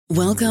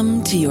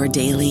Welcome to your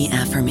daily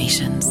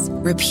affirmations.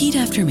 Repeat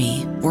after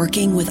me.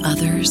 Working with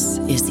others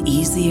is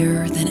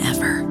easier than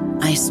ever.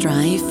 I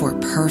strive for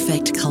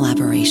perfect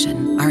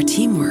collaboration. Our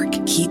teamwork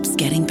keeps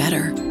getting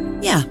better.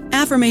 Yeah,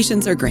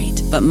 affirmations are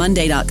great, but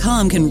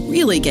Monday.com can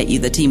really get you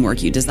the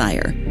teamwork you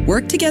desire.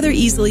 Work together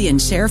easily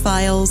and share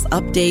files,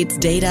 updates,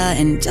 data,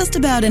 and just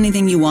about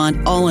anything you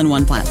want all in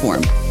one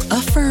platform.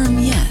 Affirm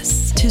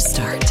yes to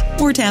start,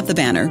 or tap the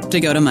banner to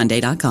go to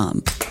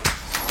Monday.com.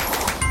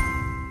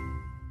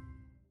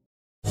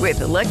 With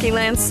the Lucky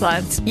Land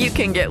Slots, you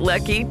can get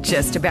lucky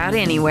just about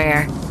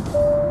anywhere.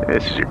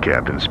 This is your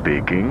captain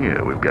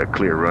speaking. We've got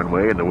clear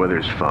runway and the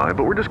weather's fine,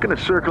 but we're just going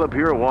to circle up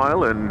here a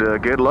while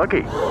and get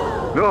lucky.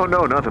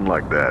 No, nothing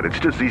like that. It's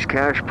just these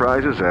cash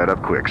prizes add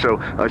up quick. So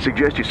I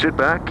suggest you sit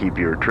back, keep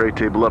your tray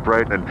table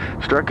upright, and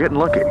start getting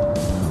lucky.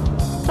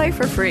 Play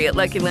for free at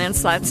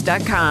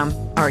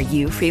LuckyLandSlots.com. Are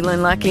you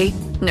feeling lucky?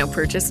 No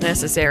purchase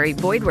necessary.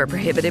 Void where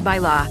prohibited by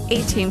law.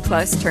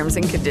 18+ terms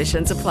and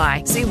conditions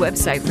apply. See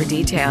website for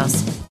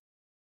details.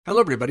 Hello,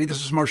 everybody.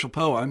 This is Marshall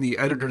Poe. I'm the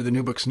editor of the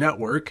New Books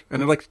Network,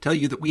 and I'd like to tell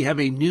you that we have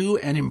a new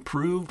and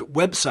improved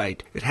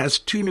website. It has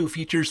 2 new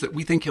features that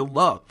we think you'll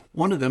love.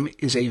 One of them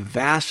is a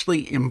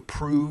vastly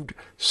improved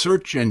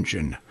search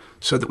engine,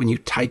 so that when you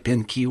type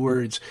in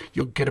keywords,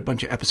 you'll get a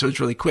bunch of episodes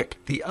really quick.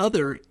 The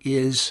other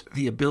is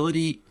the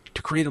ability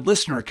to create a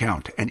listener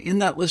account. And in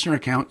that listener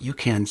account, you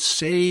can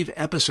save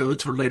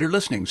episodes for later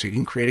listening. So you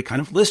can create a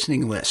kind of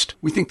listening list.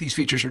 We think these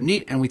features are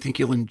neat and we think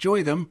you'll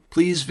enjoy them.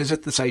 Please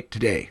visit the site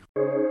today.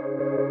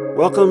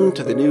 Welcome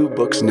to the New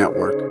Books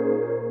Network.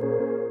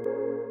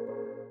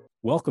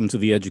 Welcome to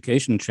the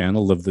education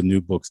channel of the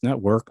New Books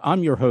Network.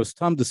 I'm your host,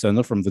 Tom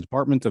DeSena from the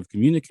Department of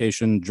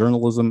Communication,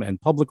 Journalism, and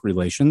Public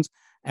Relations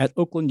at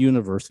Oakland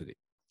University.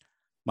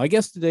 My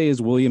guest today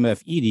is William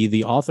F. Eadie,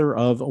 the author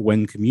of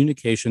When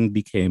Communication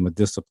Became a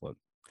Discipline.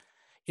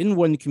 In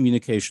When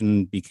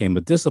Communication Became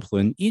a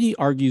Discipline, Eadie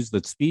argues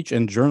that speech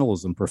and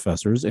journalism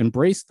professors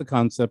embraced the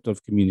concept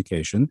of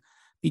communication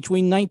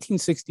between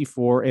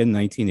 1964 and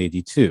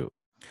 1982.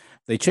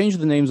 They changed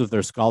the names of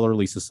their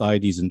scholarly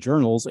societies and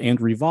journals and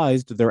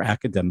revised their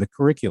academic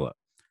curricula.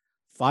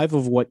 5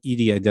 of what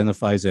Eadie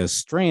identifies as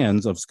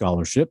strands of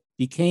scholarship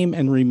became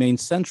and remain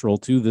central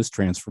to this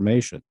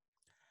transformation.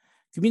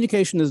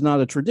 Communication is not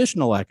a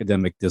traditional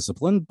academic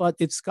discipline, but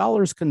its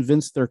scholars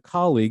convinced their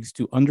colleagues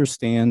to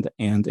understand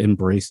and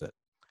embrace it.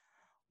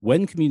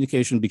 When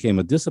Communication Became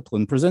a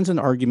Discipline presents an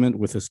argument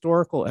with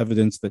historical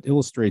evidence that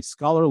illustrates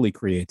scholarly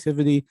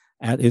creativity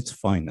at its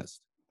finest.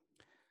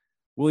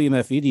 William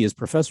F. Eadie is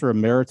Professor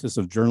Emeritus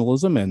of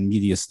Journalism and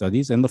Media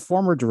Studies and the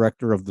former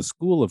director of the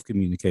School of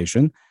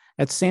Communication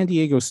at San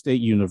Diego State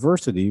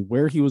University,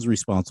 where he was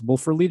responsible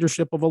for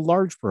leadership of a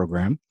large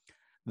program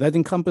that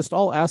encompassed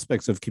all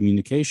aspects of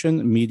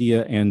communication,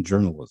 media, and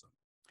journalism.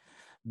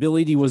 Bill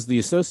Eadie was the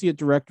Associate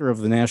Director of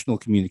the National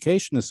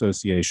Communication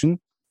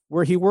Association,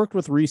 where he worked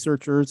with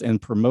researchers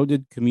and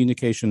promoted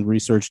communication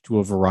research to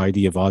a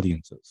variety of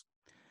audiences.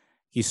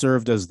 He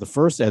served as the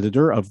first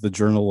editor of the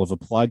Journal of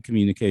Applied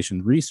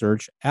Communication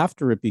Research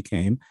after it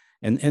became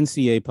an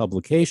NCA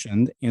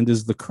publication and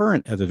is the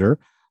current editor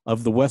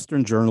of the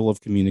Western Journal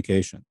of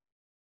Communication.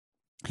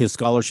 His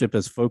scholarship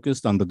has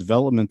focused on the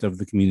development of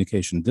the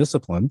communication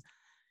discipline.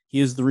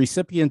 He is the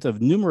recipient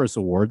of numerous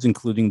awards,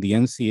 including the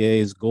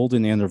NCAA's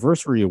Golden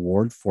Anniversary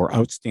Award for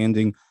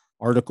Outstanding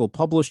Article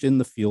Published in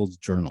the Fields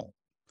Journal.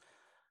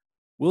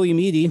 William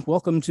Eadie,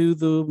 welcome to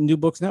the New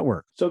Books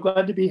Network. So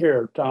glad to be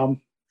here,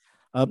 Tom.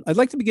 I'd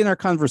like to begin our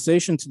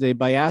conversation today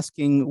by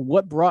asking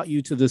what brought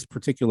you to this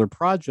particular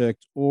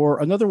project, or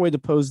another way to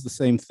pose the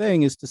same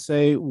thing is to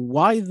say,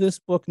 why this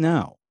book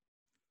now?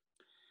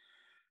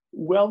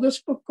 Well, this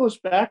book goes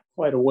back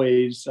quite a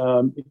ways.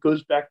 It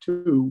goes back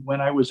to when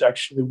I was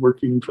actually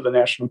working for the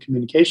National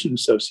Communication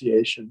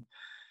Association.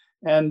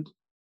 And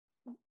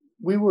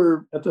we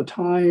were, at the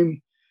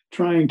time,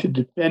 trying to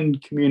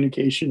defend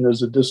communication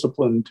as a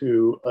discipline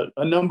to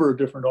a number of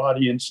different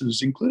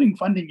audiences, including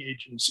funding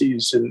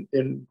agencies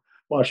in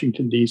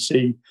Washington,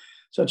 D.C.,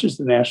 such as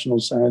the National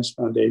Science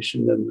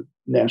Foundation and the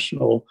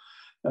National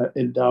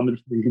Endowment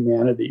for the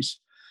Humanities.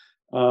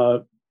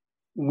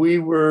 We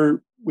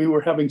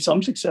were having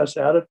some success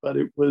at it, but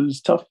it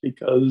was tough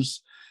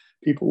because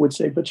people would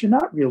say, "But you're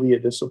not really a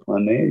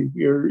discipline.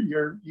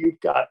 You've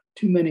got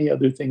too many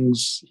other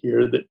things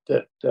here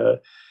that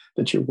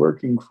you're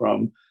working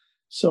from.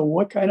 So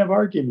what kind of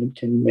argument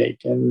can you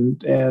make?"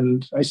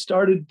 And I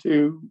started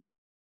to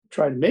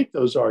try to make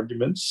those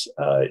arguments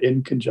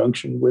in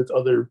conjunction with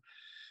other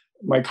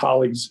of my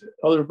colleagues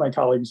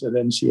at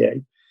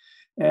NCA,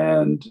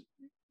 and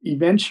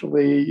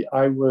eventually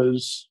I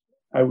was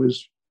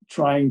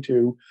trying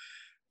to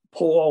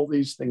pull all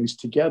these things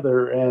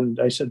together. And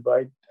I said,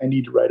 I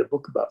need to write a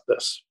book about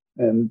this.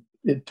 And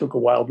it took a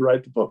while to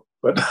write the book,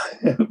 but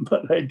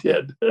I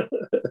did.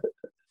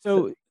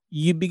 So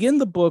you begin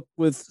the book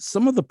with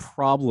some of the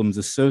problems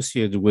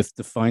associated with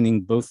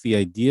defining both the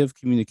idea of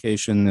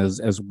communication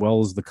as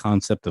well as the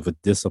concept of a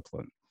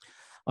discipline.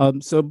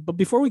 But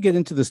before we get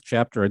into this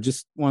chapter, I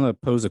just want to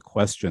pose a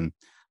question.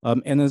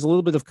 And as a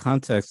little bit of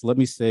context, let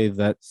me say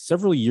that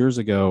several years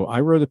ago, I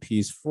wrote a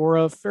piece for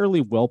a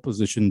fairly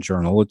well-positioned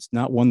journal. It's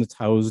not one that's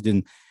housed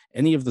in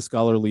any of the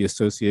scholarly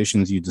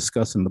associations you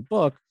discuss in the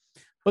book,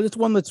 but it's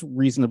one that's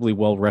reasonably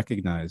well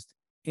recognized.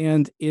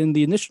 And in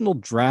the initial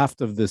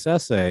draft of this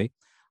essay,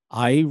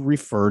 I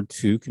referred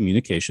to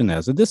communication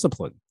as a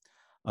discipline.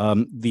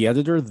 The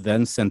editor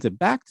then sent it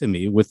back to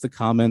me with the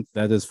comment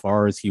that, as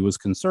far as he was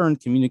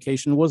concerned,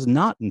 communication was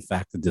not, in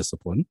fact, a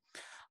discipline,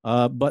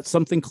 but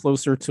something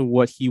closer to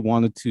what he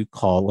wanted to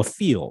call a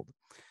field.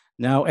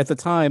 Now, at the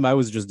time, I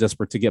was just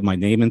desperate to get my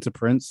name into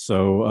print,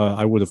 so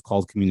I would have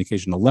called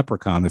communication a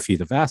leprechaun if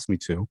he'd have asked me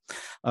to.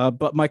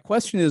 But my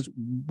question is,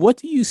 what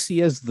do you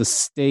see as the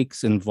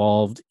stakes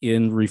involved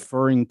in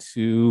referring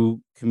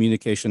to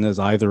communication as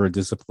either a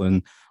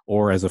discipline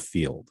or as a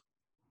field?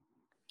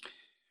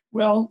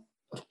 Well,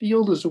 a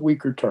field is a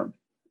weaker term,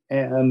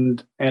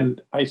 and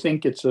I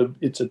think it's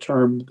a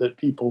term that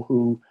people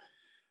who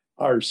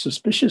are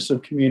suspicious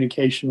of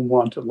communication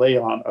want to lay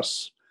on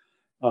us,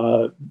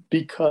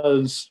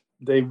 because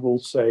they will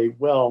say,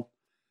 well,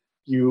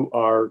 you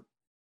have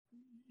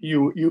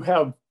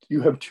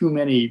too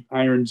many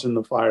irons in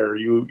the fire.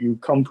 You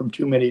come from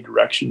too many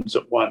directions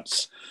at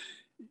once.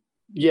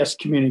 Yes,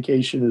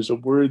 communication is a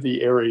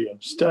worthy area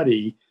of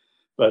study,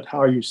 but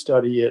how you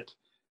study it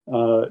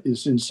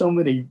is in so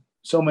many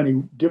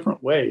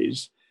different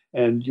ways.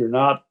 And you're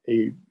not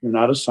a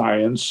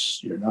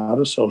science, you're not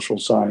a social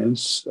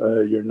science,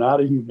 you're not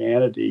a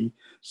humanity.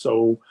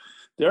 So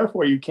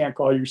therefore, you can't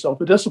call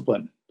yourself a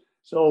discipline.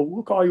 So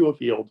we'll call you a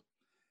field,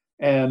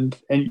 and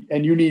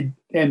you need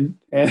and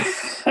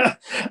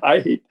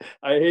I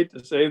hate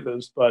to say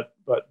this, but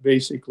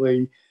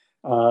basically,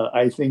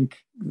 I think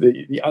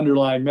the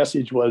underlying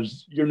message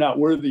was you're not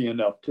worthy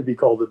enough to be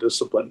called a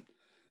discipline.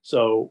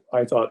 So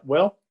I thought,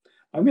 well,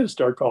 I'm going to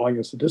start calling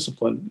us a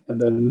discipline,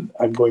 and then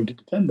I'm going to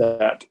defend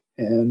that.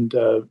 And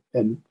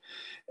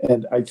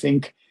I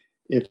think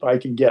if I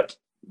can get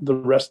the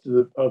rest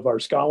of our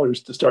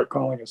scholars to start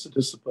calling us a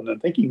discipline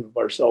and thinking of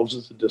ourselves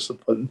as a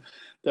discipline,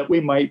 that we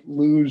might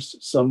lose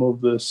some of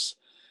this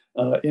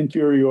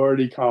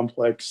inferiority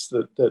complex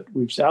that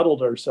we've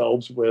saddled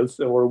ourselves with,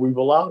 or we've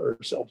allowed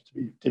ourselves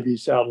to be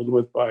saddled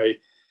with by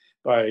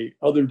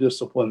other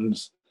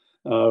disciplines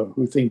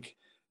who think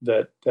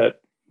that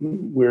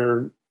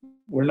we're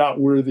not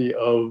worthy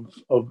of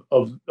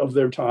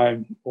their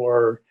time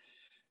or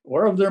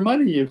of their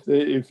money if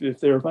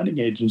they're a funding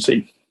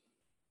agency.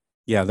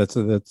 Yeah, that's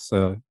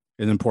an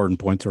important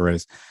point to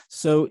raise.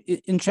 So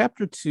in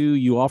chapter 2,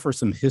 you offer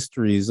some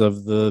histories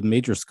of the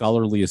major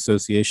scholarly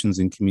associations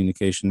in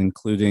communication,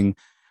 including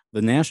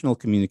the National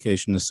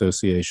Communication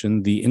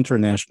Association, the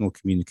International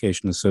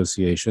Communication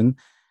Association,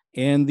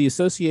 and the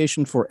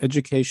Association for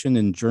Education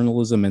in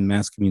Journalism and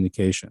Mass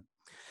Communication.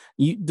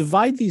 You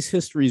divide these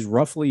histories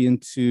roughly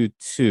into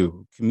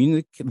two,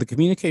 the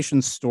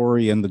communication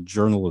story and the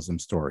journalism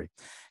story.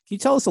 Can you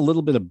tell us a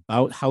little bit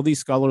about how these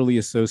scholarly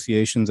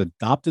associations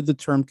adopted the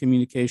term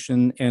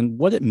communication and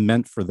what it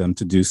meant for them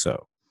to do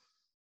so?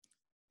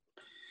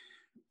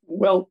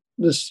 Well,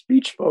 the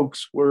speech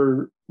folks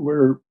were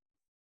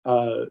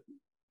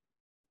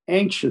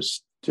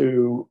anxious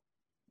to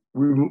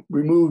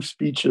remove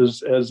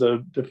speeches as a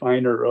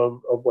definer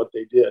of what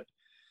they did.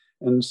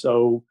 And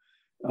so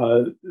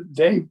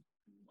they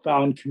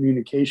found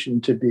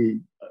communication to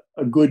be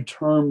a good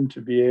term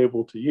to be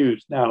able to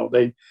use. Now,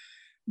 they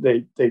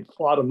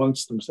fought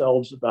amongst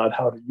themselves about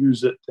how to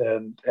use it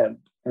and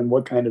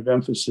what kind of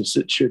emphasis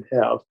it should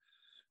have,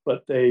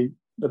 but they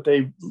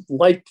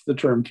liked the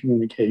term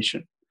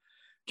communication.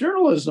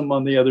 Journalism,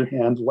 on the other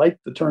hand,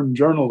 liked the term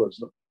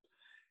journalism,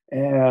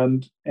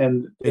 and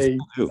they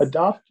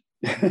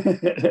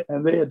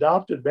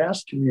adopted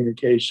mass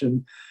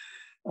communication.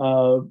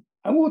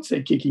 I won't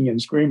say kicking and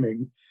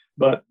screaming,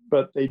 but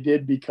they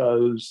did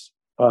because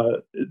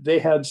they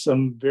had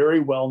some very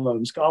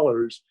well-known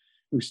scholars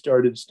who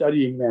started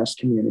studying mass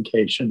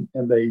communication,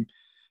 and they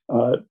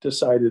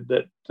decided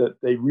that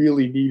they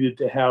really needed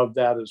to have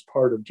that as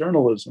part of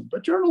journalism.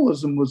 But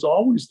journalism was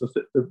always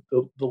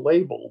the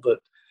label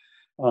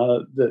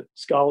that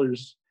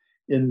scholars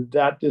in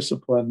that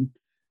discipline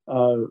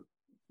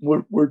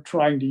were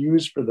trying to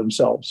use for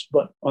themselves.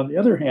 But on the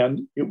other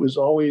hand, it was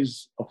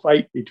always a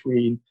fight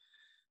between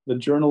the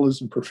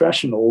journalism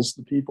professionals,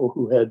 the people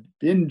who had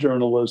been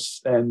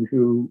journalists and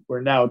who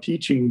were now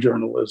teaching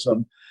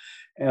journalism,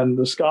 and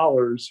the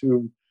scholars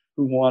who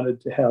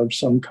wanted to have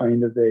some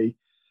kind of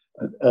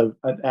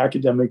an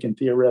academic and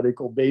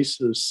theoretical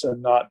basis,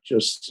 and not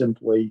just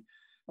simply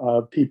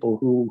people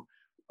who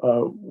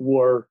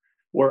wore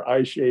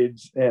eye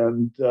shades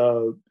and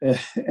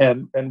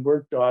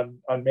worked on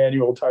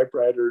manual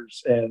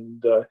typewriters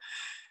and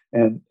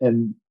hit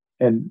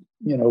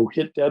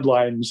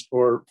deadlines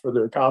for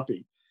their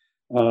copy.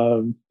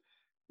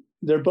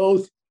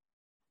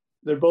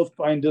 They're both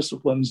fine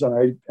disciplines,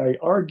 and I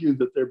argue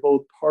that they're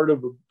both part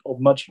of a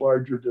much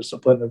larger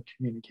discipline of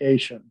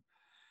communication.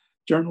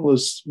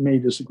 Journalists may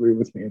disagree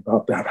with me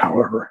about that,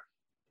 however.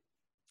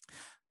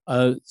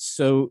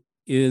 So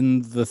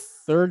In the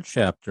third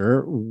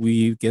chapter,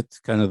 we get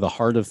to kind of the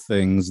heart of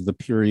things, the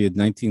period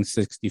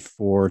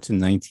 1964 to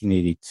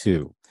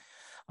 1982.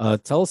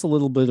 Tell us a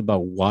little bit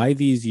about why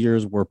these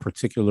years were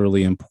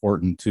particularly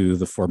important to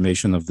the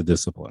formation of the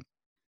discipline.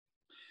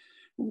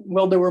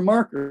 Well, there were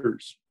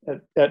markers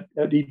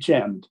at each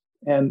end.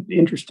 And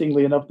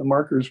interestingly enough, the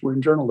markers were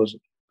in journalism.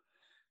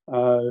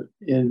 In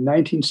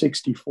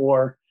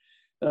 1964,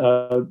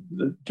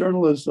 the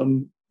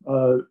journalism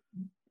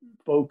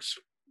folks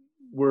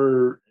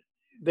were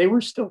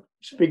still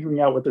figuring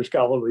out what their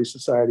scholarly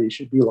society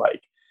should be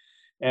like.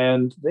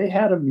 And they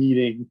had a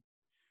meeting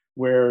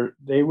where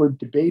they were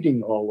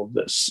debating all of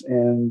this.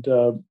 And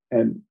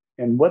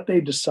what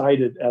they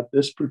decided at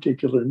this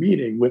particular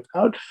meeting,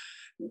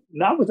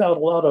 not without a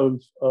lot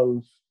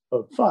of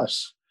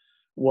fuss,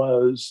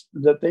 was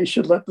that they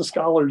should let the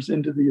scholars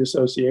into the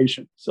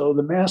association. So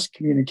the mass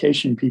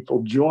communication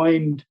people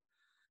joined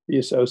the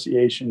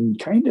association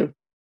kind of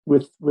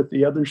with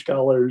the other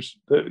scholars,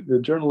 the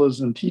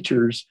journalism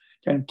teachers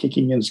kind of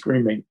kicking and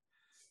screaming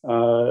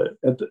at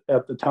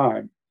the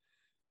time.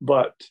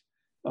 But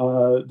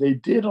they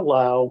did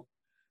allow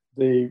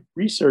the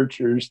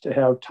researchers to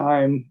have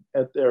time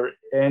at their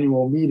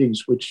annual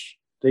meetings, which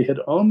they had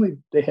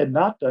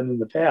not done in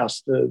the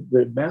past.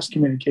 The mass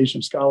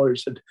communication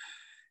scholars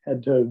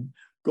had to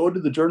go to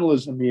the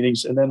journalism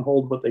meetings and then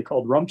hold what they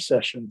called rump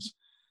sessions,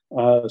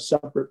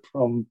 separate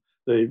from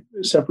the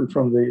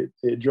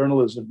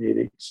journalism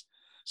meetings.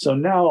 So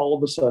now all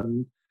of a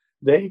sudden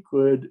they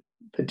could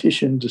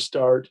petition to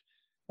start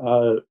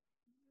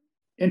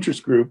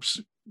interest groups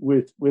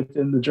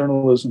within the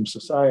journalism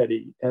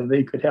society, and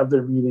they could have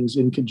their meetings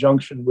in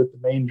conjunction with the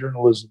main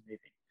journalism meeting.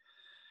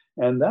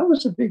 And that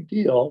was a big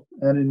deal.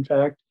 And in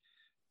fact,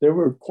 there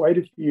were quite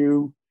a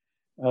few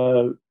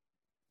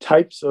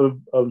types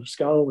of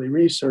scholarly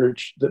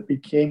research that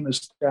became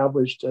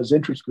established as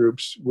interest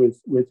groups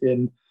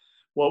within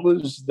what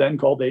was then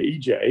called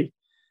AEJ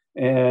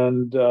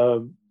and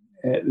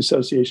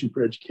Association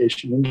for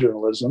Education in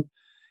Journalism.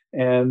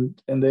 And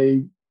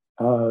they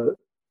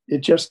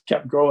it just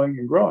kept growing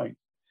and growing.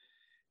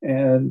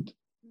 And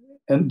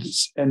on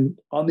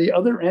the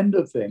other end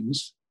of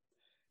things,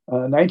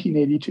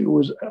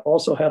 1982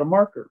 also had a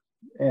marker,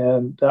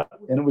 and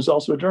it was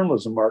also a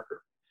journalism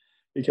marker,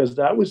 because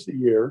that was the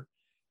year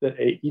that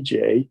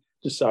AEJ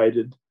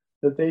decided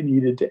that they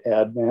needed to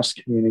add mass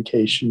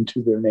communication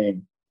to their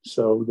name.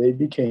 So they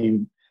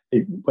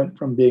went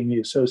from being the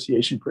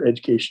Association for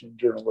Education in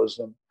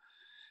Journalism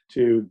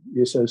to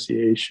the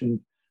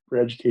Association for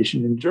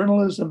Education in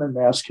Journalism and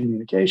Mass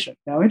Communication.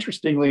 Now,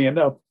 interestingly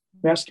enough,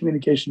 mass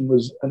communication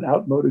was an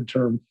outmoded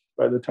term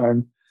by the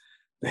time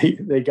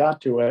they got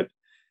to it.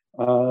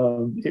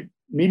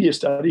 Media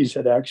studies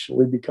had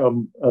actually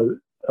become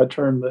a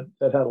term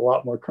that had a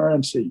lot more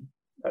currency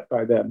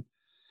by then.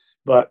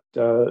 But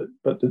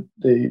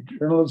the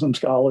journalism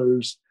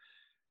scholars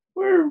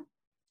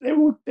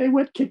they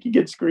went kicking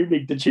and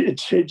screaming to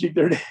changing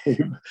their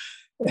name,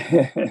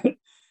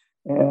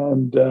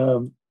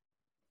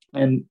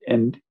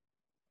 and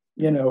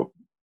you know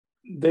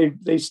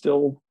they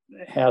still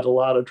had a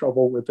lot of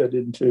trouble with it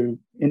into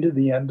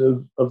the end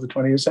of the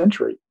 20th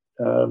century.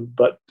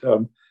 But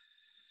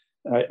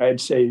I'd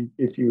say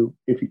if you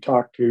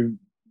talk to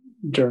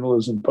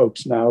journalism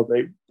folks now,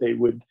 they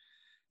would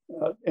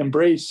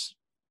embrace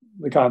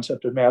the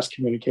concept of mass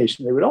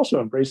communication. They would also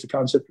embrace the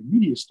concept of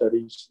media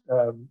studies,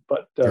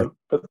 but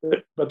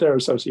their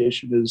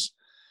association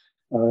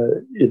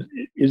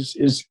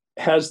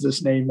has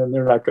this name, and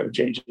they're not going to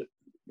change it.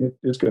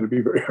 It's going to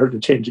be very hard to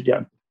change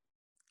again.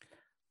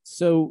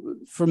 So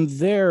from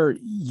there,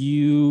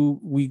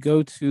 we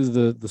go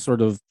to the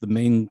sort of the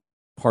main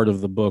part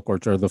of the book,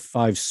 which are the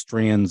 5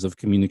 strands of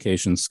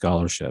communication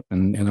scholarship,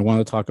 and I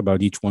want to talk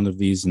about each one of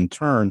these in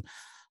turn.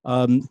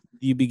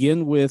 You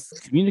begin with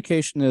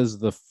communication as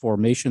the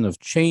formation of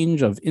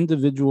change of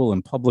individual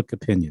and public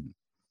opinion.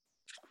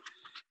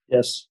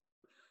 Yes.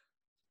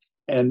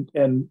 And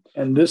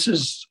this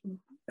is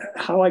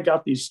how I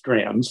got these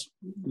strands,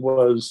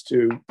 was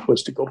to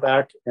go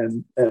back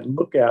and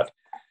look at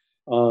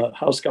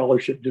how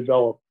scholarship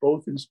developed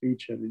both in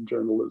speech and in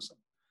journalism,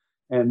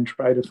 and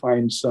try to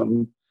find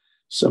some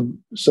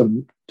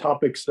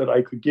topics that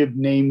I could give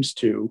names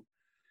to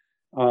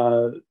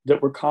that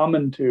were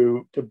common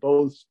to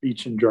both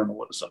speech and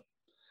journalism,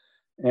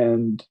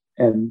 and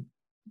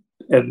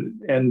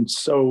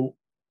so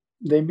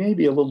they may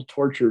be a little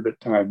tortured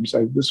at times.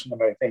 This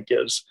one I think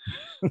is,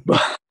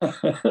 but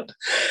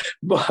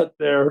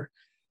they're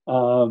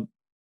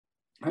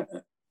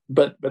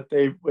but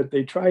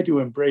they try to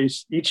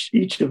embrace,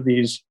 each of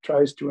these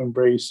tries to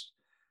embrace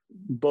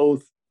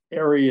both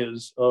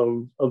areas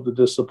of the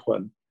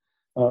discipline,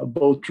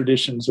 both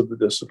traditions of the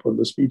discipline,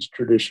 the speech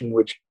tradition,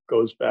 which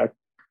goes back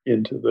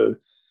into the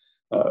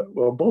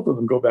both of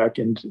them go back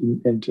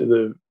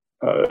into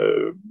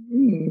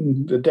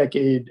the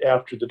decade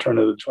after the turn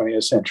of the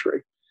 20th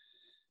century,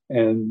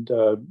 and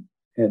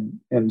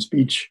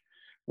speech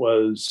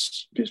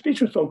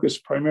speech was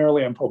focused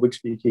primarily on public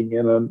speaking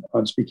and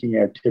on speaking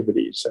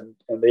activities, and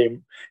they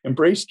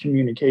embraced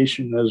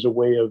communication as a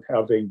way of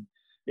having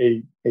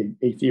a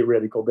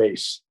theoretical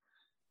base.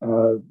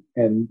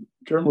 And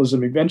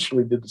journalism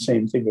eventually did the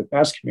same thing with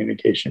mass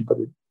communication, but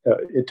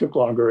it took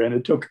longer, and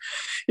it took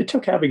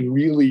having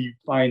really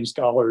fine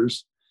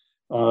scholars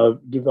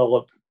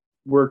develop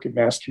work in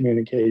mass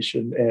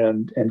communication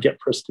and get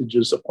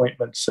prestigious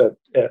appointments at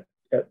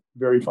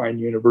very fine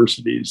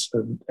universities,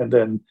 and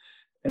then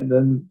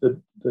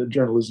the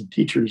journalism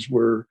teachers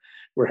were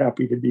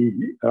happy to be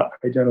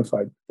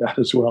identified with that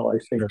as well, I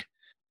think.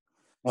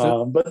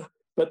 Sure.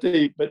 But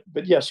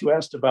yes, you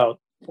asked about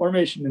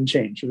formation and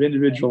change of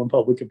individual and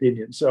public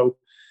opinion. So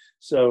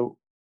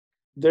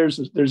there's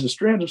a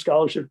strand of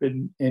scholarship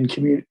in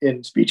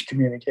speech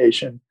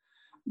communication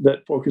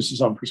that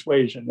focuses on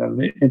persuasion and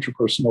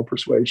interpersonal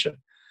persuasion.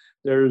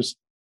 There's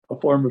a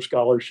form of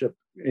scholarship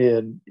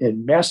in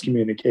mass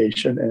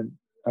communication and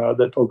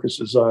that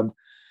focuses on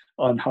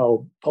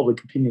how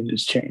public opinion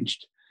is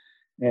changed.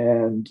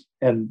 And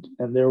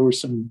there were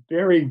some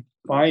very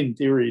fine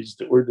theories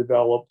that were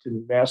developed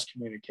in mass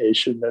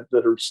communication that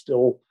are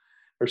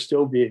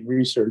still being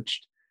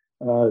researched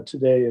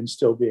today and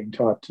still being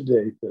taught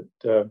today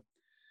that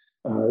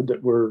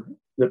were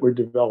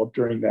developed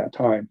during that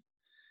time.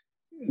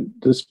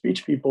 The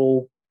speech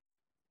people,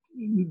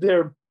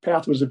 their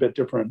path was a bit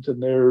different,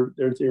 and their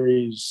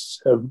theories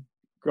have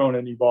grown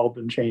and evolved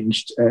and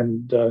changed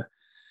and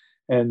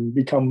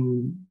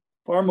become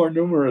far more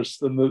numerous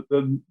than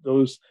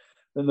those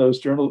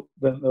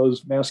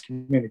mass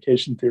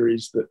communication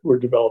theories that were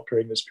developed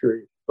during this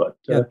period. But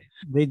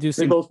they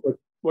both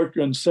work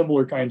on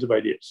similar kinds of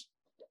ideas.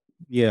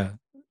 Yeah,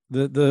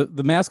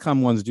 the mass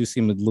comm ones do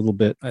seem a little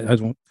bit, I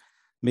don't,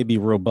 maybe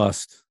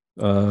robust.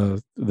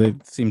 They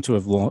seem to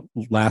have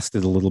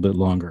lasted a little bit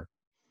longer.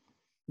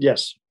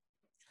 Yes,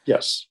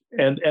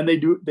 and they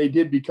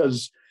did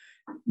because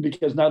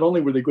not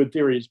only were they good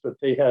theories, but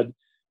they had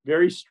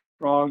very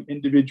strong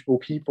individual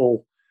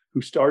people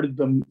who started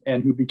them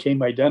and who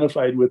became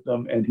identified with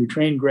them and who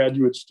trained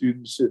graduate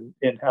students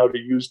in how to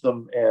use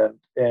them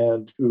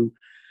and who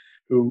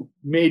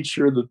made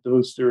sure that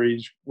those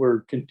theories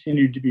were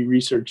continued to be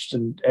researched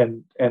and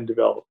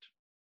developed.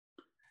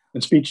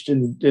 And speech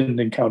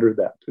didn't encounter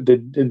that.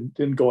 It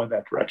didn't go in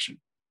that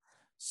direction.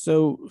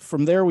 So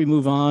from there, we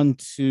move on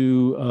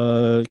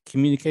to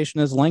communication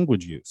as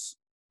language use.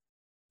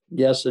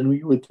 Yes, and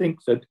we would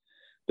think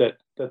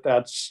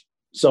that's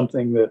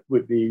something that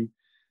would be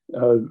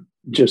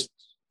just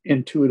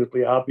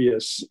intuitively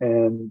obvious,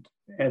 and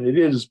it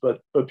is.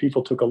 But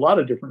people took a lot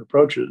of different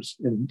approaches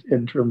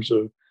in terms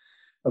of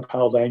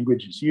how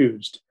language is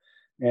used,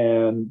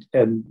 and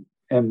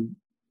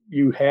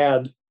you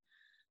had.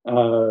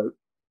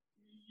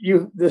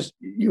 You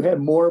had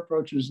more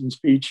approaches in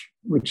speech,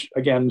 which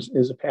again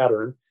is a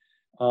pattern,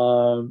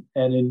 and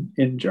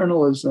in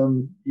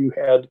journalism you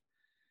had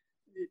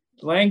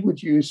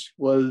language use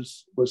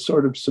was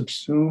sort of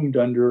subsumed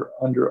under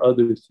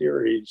other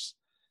theories,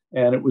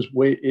 and it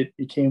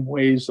became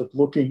ways of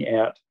looking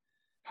at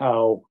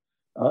how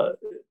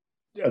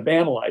of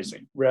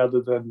analyzing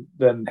rather than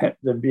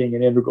being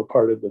an integral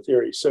part of the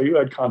theory. So you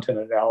had content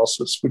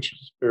analysis, which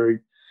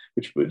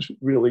was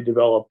really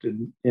developed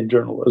in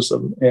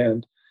journalism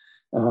and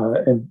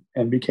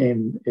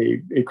became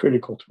a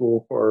critical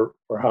tool for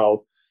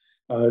how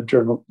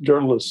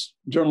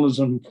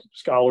journalism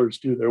scholars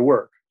do their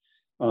work,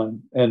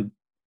 and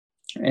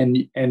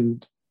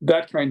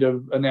that kind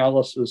of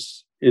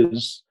analysis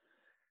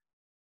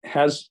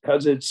has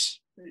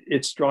its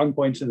strong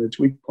points and its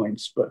weak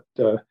points, but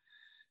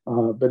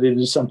it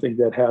is something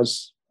that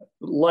has,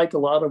 like a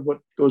lot of what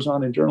goes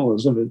on in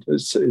journalism,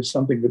 is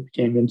something that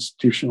became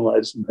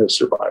institutionalized and has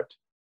survived.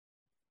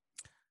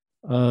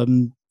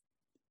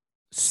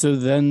 So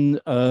then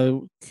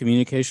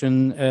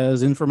communication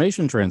as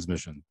information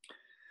transmission.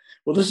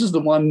 Well, this is the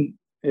one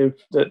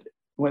that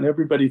when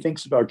everybody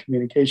thinks about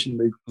communication,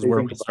 they where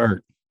think we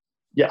start.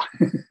 Yeah.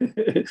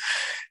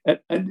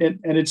 and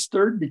it's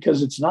third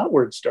because it's not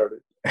where it started.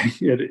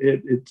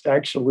 It's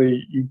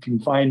actually, you can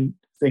find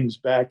things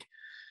back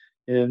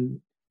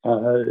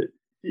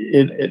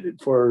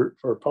for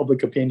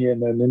public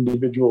opinion and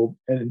individual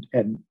and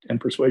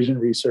persuasion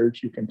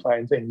research. You can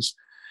find things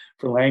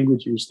for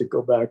language use that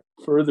go back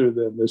further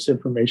than this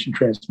information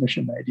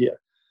transmission idea.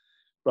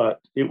 But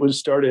it was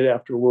started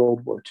after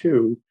World War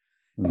II,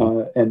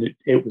 and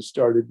it was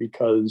started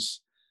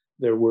because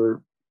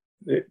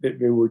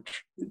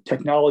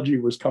technology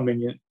was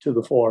coming into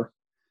the fore,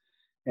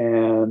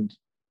 and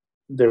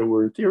there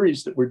were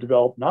theories that were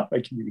developed not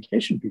by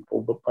communication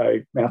people, but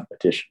by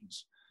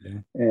mathematicians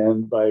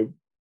and by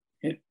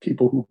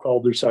people who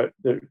called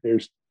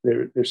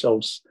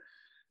themselves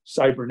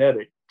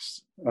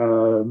cybernetics,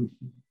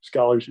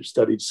 scholars who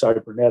studied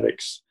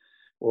cybernetics,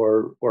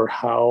 or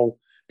how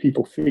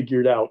people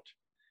figured out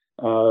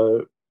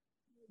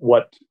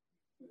what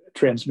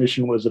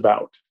transmission was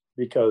about.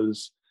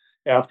 Because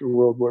after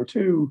World War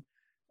II,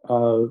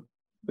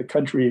 the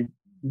country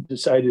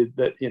decided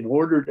that in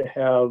order to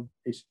have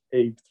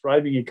a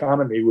thriving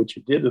economy, which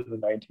it did in the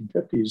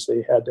 1950s,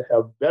 they had to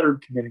have better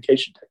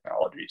communication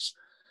technologies.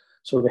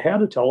 So they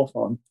had a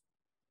telephone,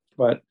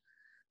 but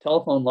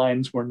telephone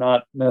lines were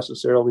not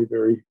necessarily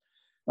very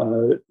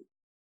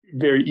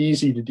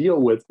easy to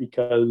deal with,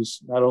 because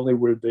not only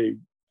were they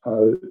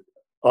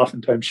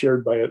oftentimes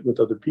shared by it with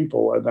other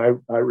people, and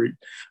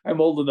I'm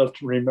old enough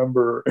to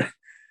remember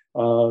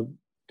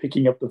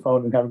picking up the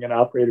phone and having an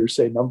operator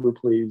say "number,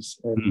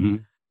 please,"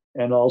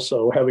 and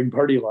also having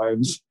party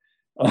lines.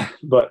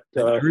 But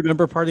I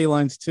remember party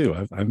lines too.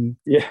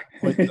 Yeah.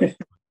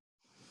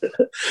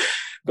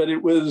 But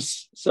it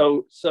was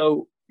so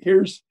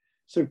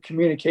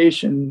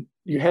communication.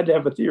 You had to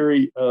have a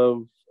theory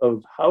of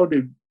how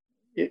to,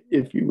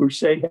 if you were,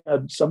 say,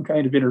 had some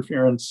kind of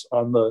interference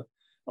on the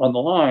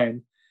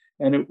line,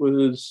 and it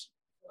was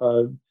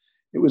an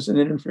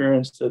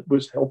interference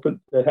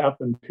that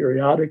happened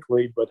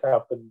periodically, but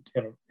happened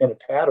in a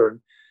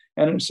pattern.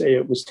 And say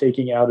it was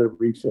taking out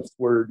every fifth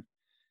word.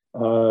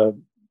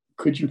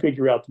 Could you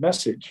figure out the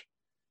message?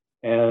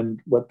 And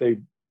what they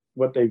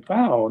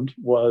found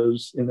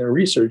was, in their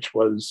research,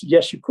 was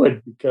yes, you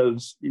could,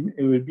 because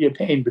it would be a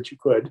pain, but you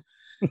could.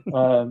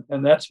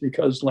 And that's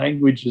because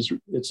language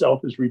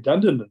itself is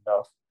redundant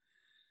enough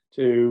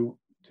to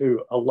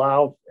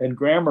allow, and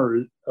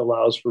grammar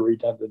allows for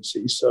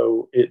redundancy.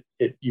 So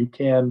you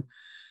can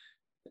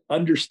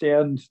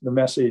understand the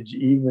message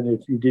even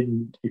if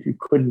you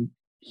couldn't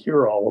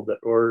hear all of it,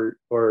 or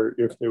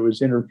if there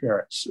was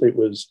interference.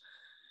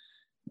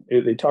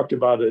 They talked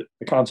about it,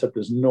 the concept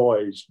as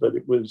noise, but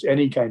it was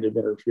any kind of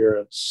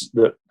interference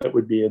that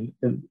would be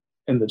in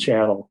the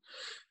channel.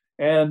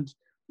 And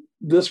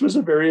this was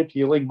a very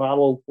appealing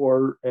model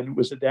and it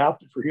was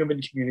adapted for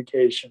human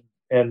communication.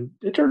 And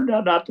it turned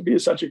out not to be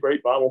such a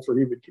great model for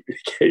human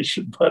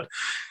communication, but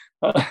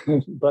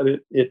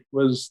it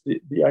was,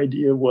 the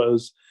idea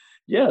was,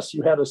 yes,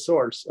 you had a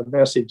source, a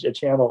message, a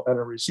channel, and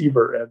a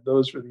receiver, and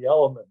those were the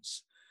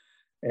elements.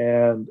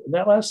 And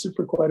that lasted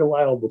for quite a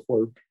while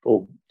before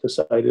people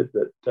decided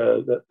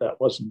that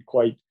wasn't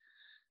quite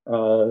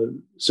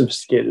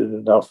sophisticated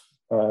enough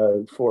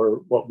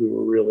for what we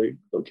were really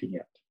looking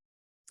at.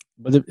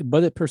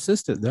 But it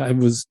persisted. I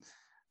was,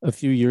 a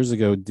few years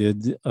ago,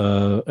 did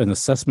an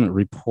assessment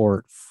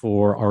report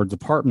for our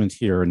department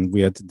here, and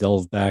we had to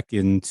delve back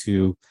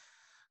into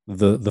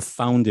the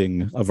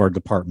founding of our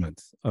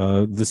department.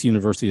 This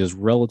university is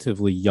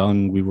relatively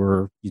young. We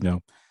were,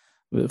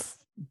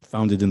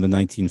 founded in the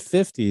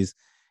 1950s,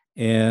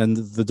 and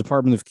the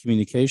Department of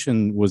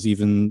Communication was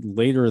even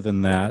later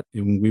than that.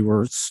 And we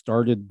were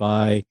started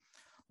by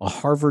a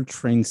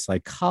Harvard-trained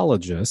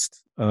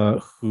psychologist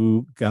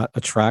who got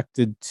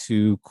attracted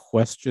to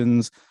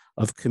questions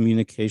of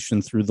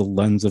communication through the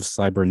lens of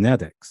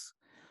cybernetics.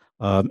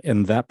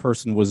 And that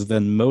person was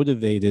then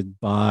motivated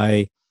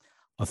by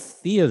a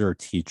theater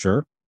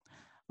teacher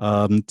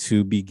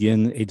to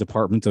begin a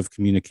department of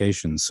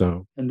communication.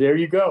 So, and there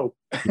you go.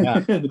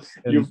 Yeah.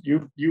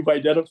 you've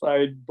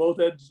identified both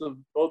ends of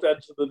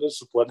the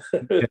discipline.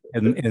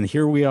 and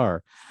here we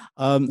are.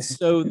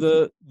 So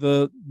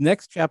the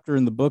next chapter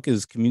in the book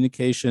is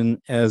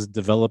communication as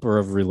developer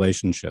of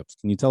relationships.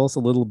 Can you tell us a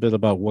little bit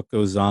about what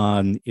goes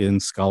on in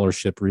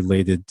scholarship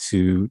related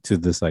to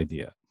this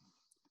idea?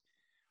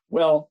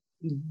 Well,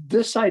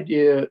 this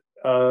idea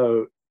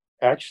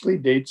actually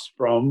dates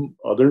from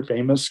other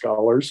famous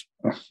scholars.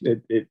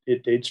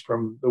 It dates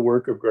from the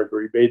work of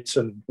Gregory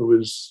Bateson, who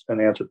was an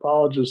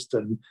anthropologist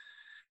and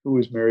who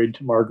was married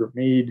to Margaret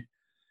Mead.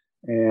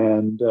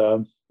 And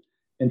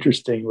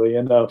interestingly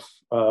enough,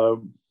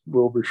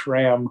 Wilbur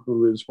Schramm,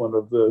 who is one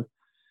of the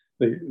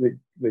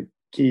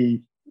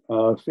key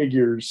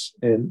figures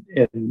in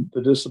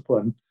the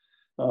discipline,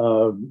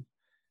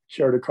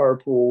 shared a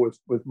carpool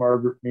with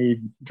Margaret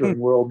Mead during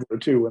World War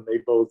II, when they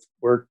both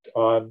worked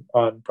on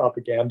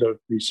propaganda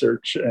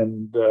research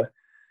and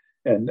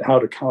how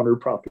to counter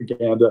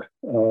propaganda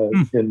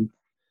that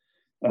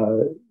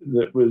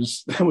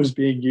was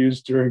being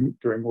used during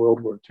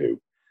World War II.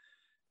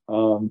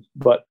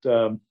 But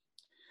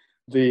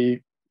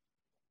the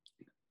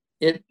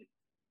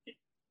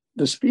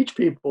speech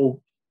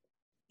people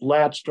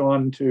latched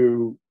on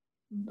to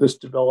this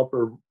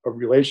developer of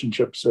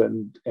relationships,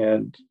 and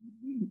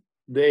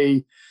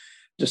they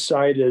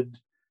decided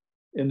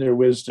in their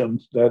wisdom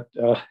that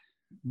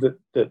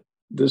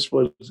this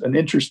was an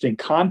interesting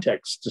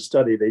context to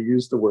study. They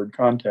used the word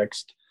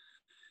context.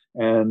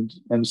 And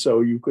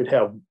so you could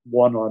have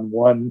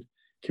one-on-one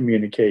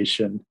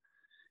communication.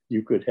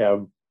 You could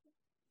have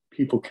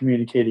people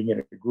communicating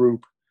in a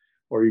group,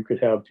 or you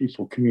could have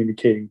people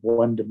communicating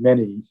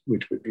one-to-many,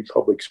 which would be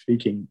public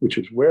speaking, which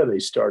is where they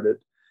started.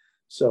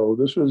 So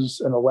this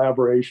was an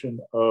elaboration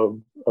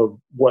of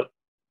what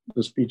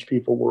the speech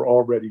people were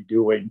already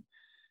doing,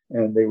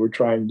 and they were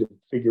trying to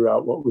figure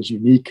out what was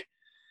unique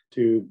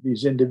to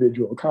these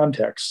individual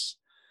contexts.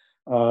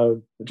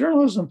 The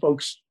journalism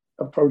folks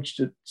approached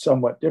it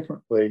somewhat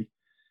differently.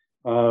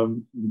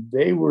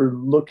 They were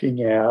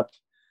looking at,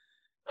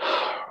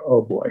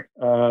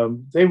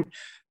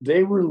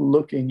 they were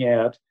looking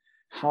at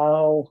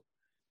how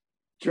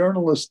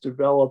journalists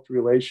developed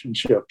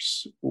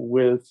relationships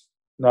with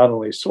not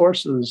only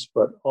sources,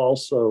 but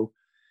also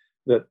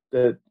that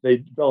they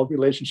developed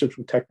relationships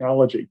with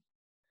technology,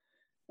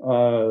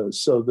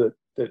 so that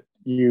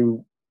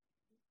you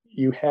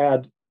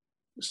had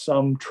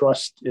some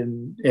trust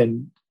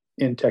in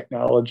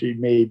technology,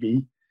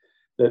 maybe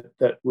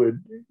that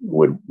would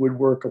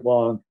work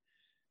along,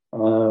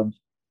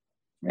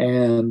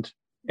 and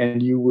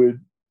you would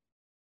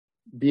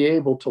be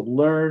able to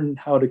learn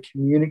how to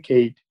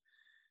communicate,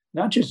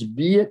 not just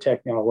via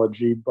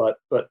technology, but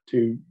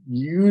to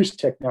use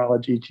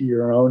technology to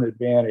your own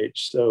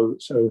advantage. So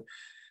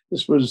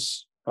this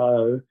was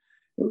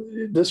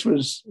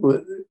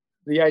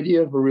the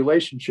idea of a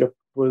relationship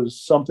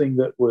was something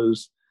that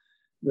was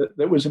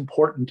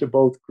important to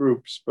both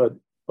groups, but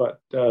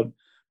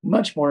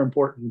much more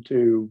important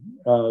to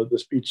the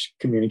speech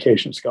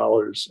communication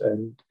scholars,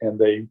 and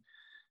they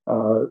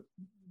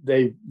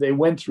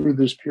went through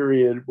this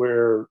period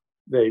where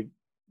they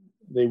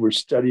were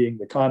studying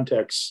the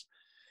context,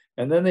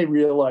 and then they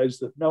realized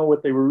that no,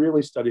 what they were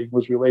really studying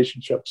was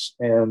relationships,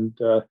 and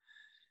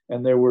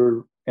there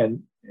were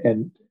and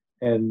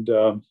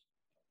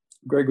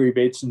Gregory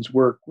Bateson's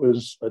work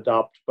was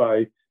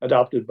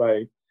adopted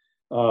by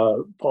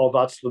Paul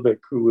Watzlawick,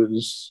 who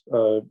was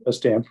a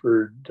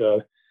Stanford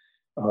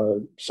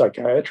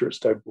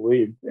psychiatrist, I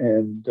believe,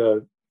 and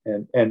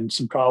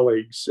some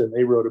colleagues, and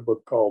they wrote a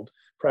book called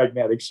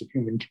Pragmatics of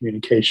Human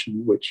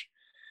Communication, which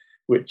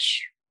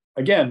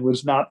again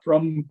was not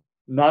from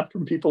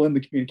people in the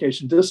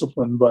communication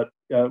discipline, but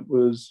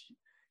was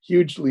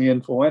hugely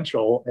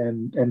influential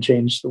and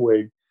changed the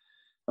way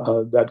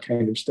that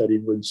kind of study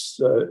was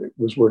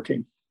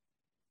working.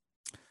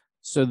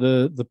 So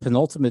the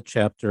penultimate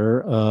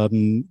chapter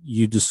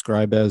you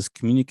describe as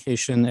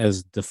communication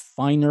as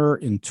definer,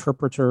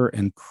 interpreter,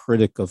 and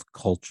critic of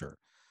culture.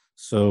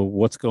 So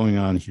what's going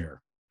on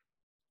here?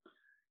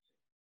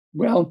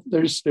 Well,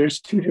 there's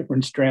two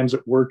different strands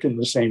at work in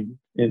the same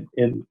in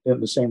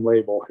the same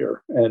label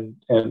here, and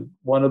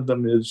one of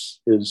them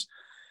is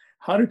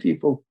how does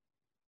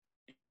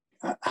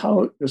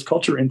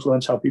culture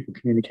influence how people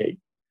communicate,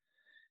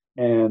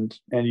 and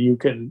you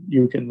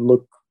can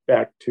look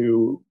back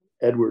to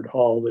Edward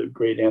Hall, the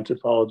great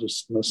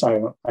anthropologist in the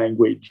silent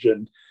language,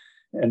 and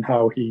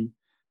how he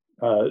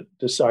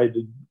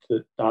decided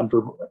that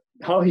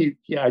how he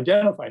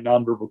identified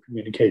nonverbal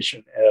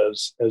communication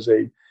as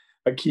a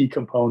key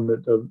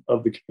component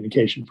of the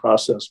communication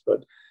process,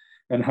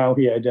 and how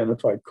he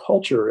identified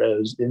culture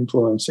as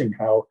influencing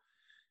how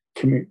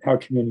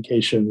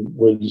communication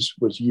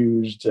was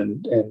used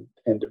and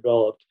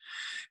developed,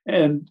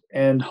 and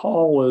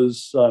Hall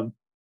was.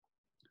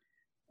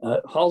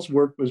 Hall's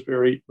work was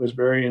very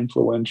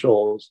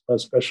influential,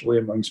 especially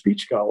among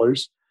speech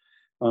scholars,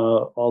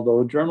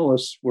 although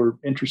journalists were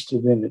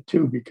interested in it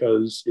too,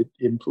 because it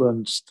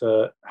influenced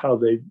how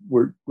they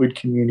would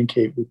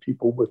communicate with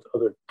people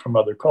from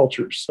other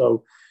cultures.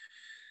 So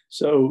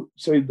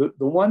the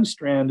one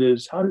strand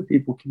is, how do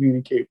people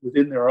communicate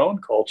within their own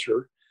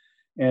culture,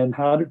 and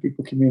how do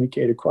people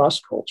communicate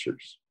across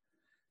cultures?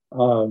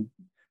 But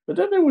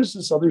then there was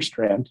this other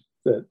strand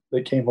that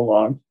came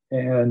along,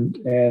 and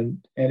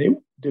it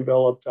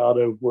developed out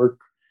of work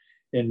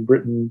in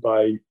Britain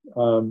by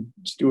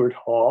Stuart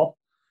Hall,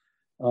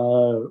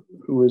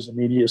 who is a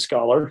media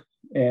scholar.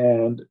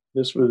 And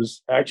this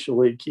was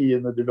actually key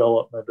in the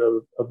development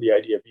of the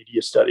idea of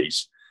media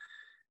studies.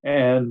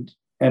 And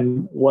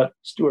what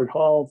Stuart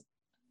Hall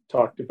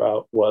talked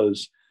about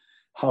was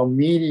how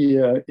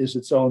media is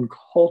its own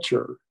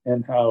culture,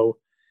 and how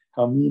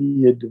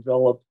media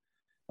develop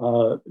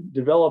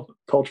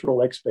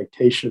cultural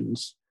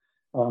expectations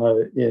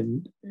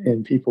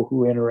in people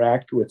who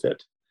interact with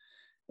it,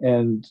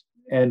 and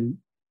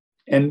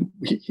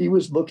he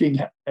was looking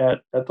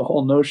at the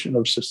whole notion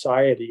of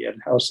society and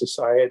how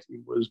society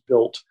was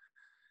built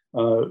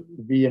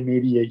via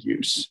media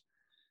use,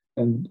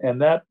 and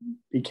that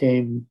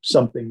became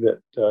something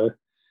that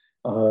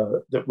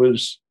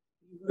was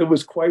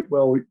quite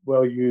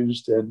well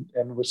used,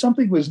 and was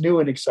something was new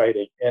and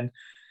exciting, and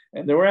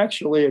there were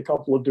actually a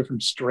couple of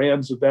different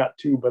strands of that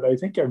too, but I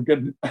think I'm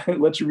going to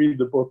let you read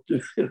the book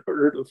in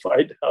order to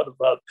find out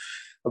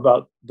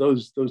about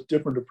those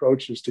different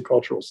approaches to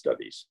cultural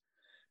studies.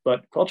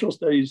 But cultural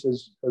studies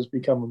has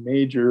become a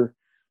major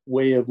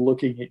way of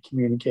looking at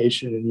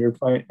communication,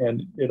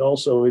 and it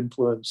also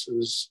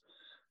influences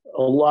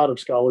a lot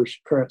of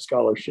current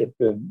scholarship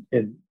in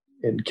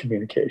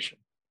communication.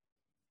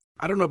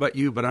 I don't know about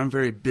you, but I'm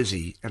very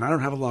busy and I don't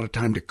have a lot of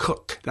time to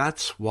cook.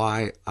 That's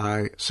why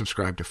I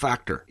subscribe to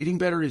Factor. Eating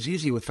better is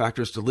easy with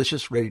Factor's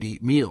delicious,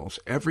 ready-to-eat meals.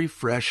 Every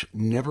fresh,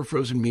 never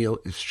frozen meal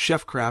is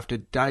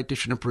chef-crafted,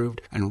 dietitian approved,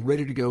 and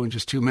ready to go in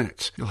just 2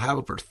 minutes. You'll have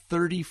over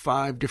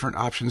 35 different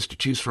options to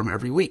choose from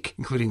every week,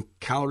 including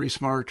Calorie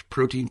Smart,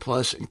 Protein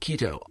Plus, and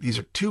Keto. These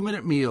are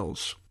 2-minute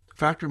meals.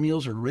 Factor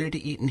meals are ready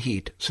to eat and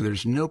heat, so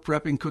there's no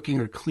prepping, cooking,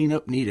 or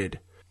cleanup needed.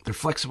 They're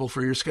flexible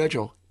for your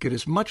schedule, Get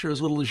as much or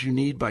as little as you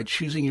need by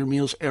choosing your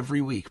meals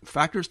every week.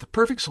 Factor is the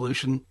perfect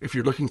solution if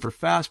you're looking for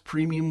fast,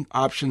 premium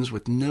options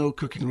with no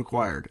cooking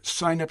required.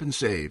 Sign up and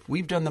save.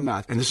 We've done the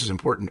math, and this is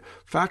important.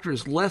 Factor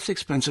is less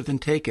expensive than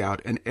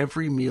takeout, and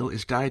every meal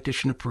is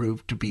dietitian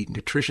approved to be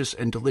nutritious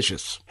and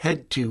delicious.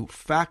 Head to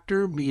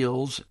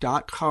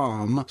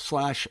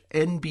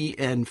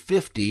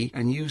factormeals.com/NBN50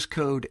 and use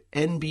code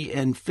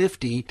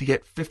NBN50 to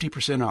get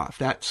 50% off.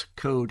 That's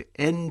code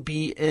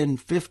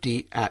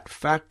NBN50 at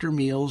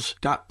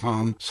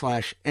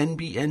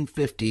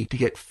factormeals.com/NBN50 to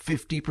get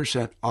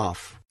 50%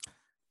 off.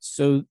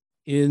 So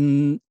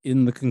in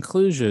the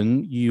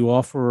conclusion, you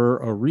offer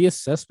a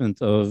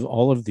reassessment of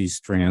all of these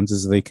strands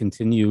as they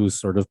continue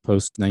sort of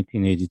post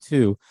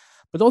 1982,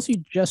 but also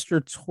you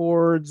gesture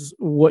towards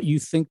what you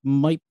think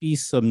might be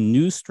some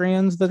new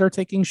strands that are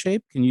taking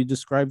shape. Can you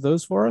describe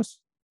those for us?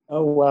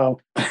 Oh, wow.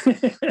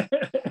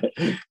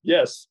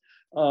 Yes.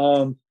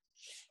 And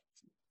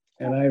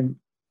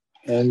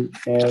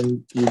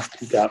you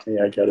got me.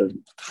 I gotta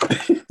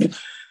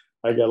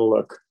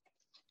look.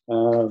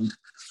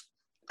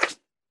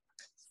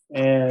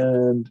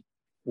 And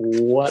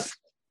what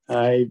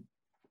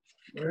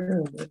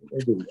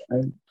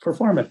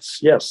performance?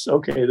 Yes.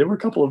 Okay. There were a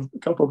couple of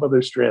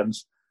other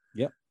strands.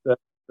 Yep. That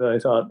I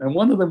thought, and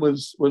one of them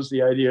was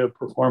the idea of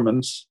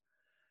performance,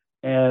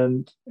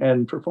 and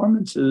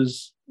performance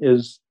is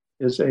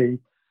a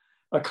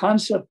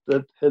concept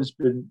that has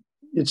been.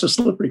 It's a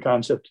slippery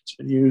concept. It's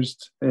been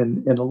used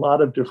in a lot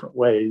of different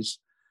ways,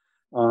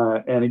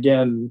 and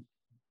again,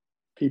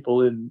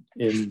 people in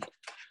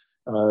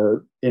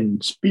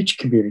speech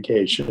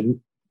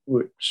communication,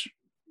 which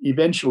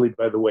eventually,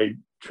 by the way,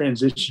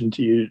 transitioned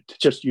to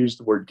just use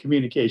the word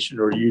communication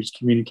or use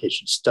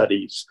communication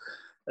studies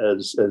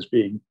as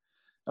being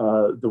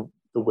the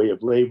way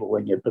of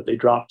labeling it, but they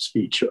dropped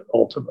speech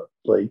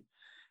ultimately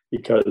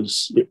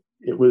because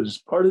it was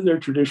part of their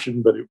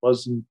tradition, but it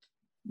wasn't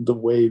the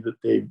way that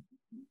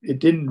it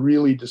didn't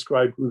really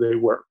describe who they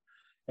were,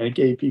 and it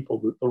gave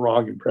people the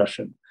wrong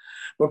impression.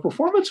 But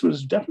performance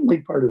was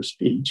definitely part of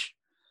speech,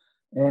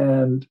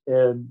 and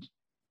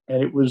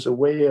it was a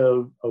way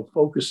of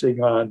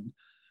focusing on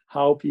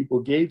how people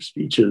gave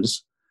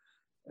speeches,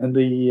 and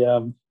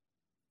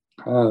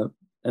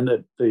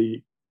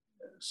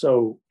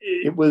so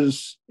it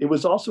was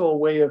also a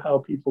way of how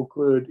people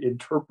could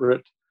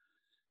interpret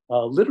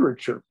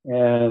literature,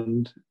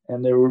 and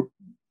there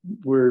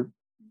were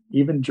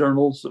even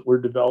journals that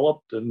were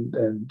developed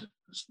and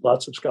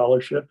lots of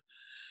scholarship.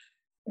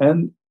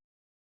 And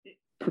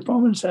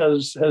performance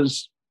has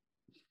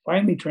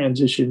finally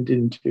transitioned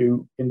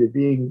into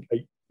being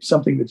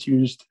something that's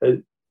used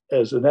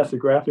as an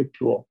ethnographic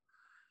tool.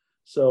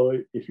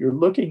 So if you're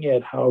looking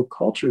at how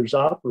cultures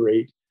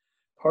operate,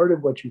 part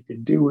of what you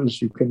can do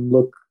is you can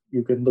look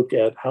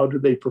at how do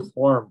they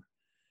perform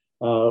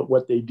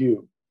what they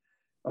do.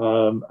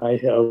 I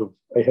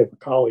have a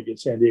colleague at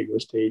San Diego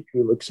State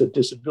who looks at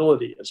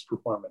disability as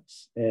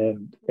performance,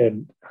 and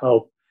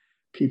how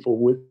people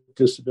with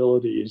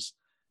disabilities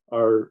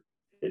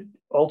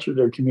alter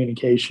their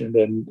communication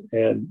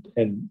and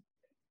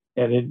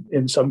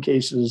in some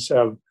cases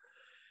have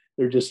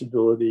their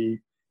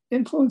disability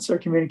influence their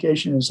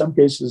communication. In some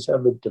cases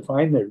have it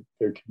define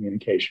their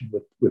communication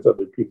with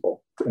other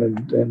people.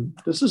 And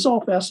this is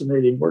all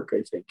fascinating work,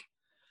 I think.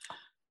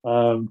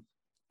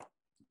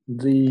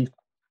 The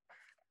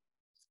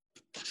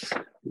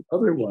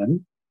other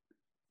one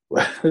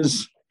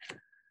was,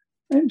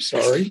 I'm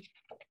sorry.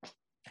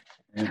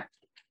 I'm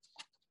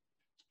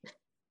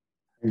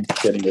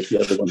getting at the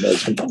other one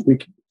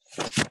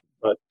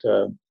but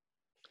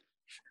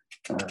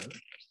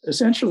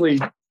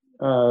essentially,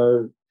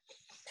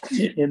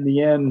 in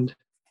the end,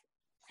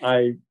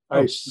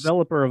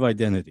 Developer of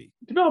identity.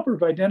 Developer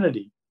of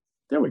identity.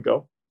 There we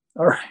go.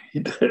 All right.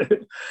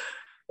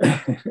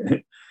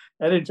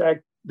 And in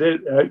fact,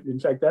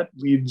 that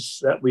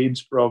leads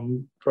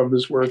from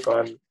this work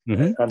on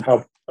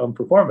how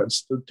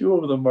performance. The two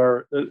of them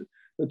are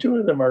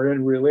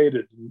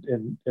interrelated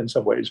in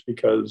some ways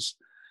because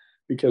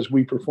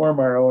we perform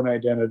our own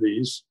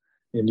identities,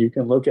 and you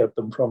can look at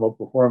them from a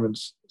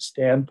performance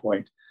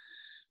standpoint.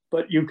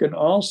 But you can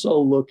also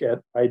look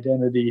at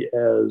identity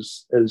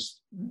as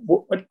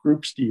what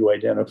groups do you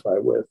identify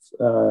with?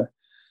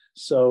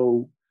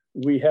 So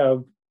we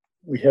have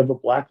a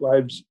Black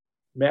Lives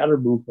Matter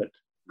movement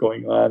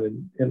going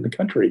on in the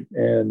country,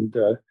 and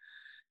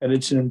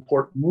it's an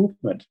important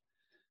movement,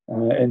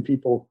 and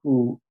people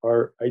who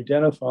are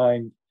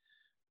identifying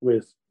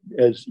with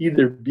as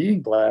either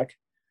being Black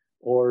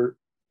or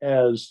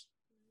as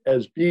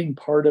being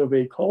part of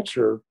a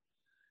culture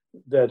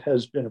that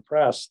has been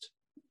oppressed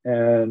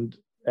and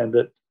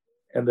that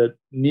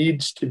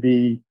needs to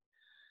be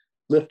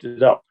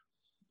lifted up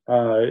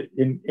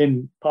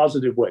in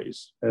positive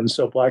ways. And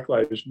so Black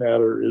Lives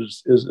Matter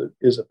is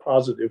a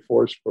positive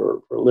force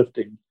for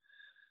lifting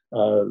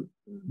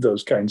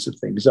those kinds of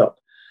things up.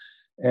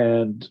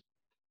 And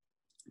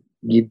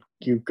you've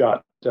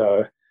got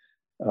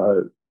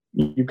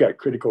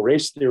critical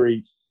race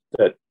theory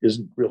that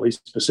isn't really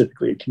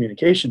specifically a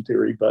communication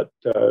theory, but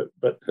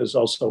has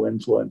also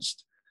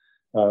influenced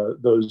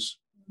those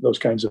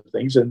kinds of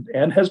things,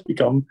 and has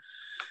become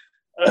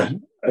a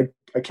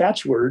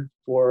catchword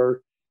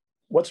for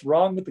what's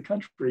wrong with the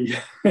country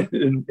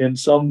in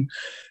some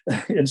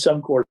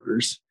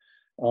quarters,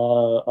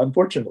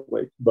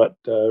 unfortunately. But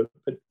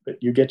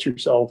you get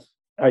yourself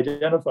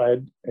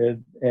identified,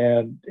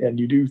 and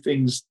you do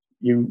things.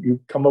 You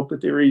come up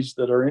with theories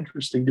that are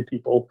interesting to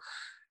people,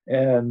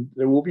 and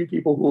there will be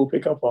people who will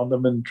pick up on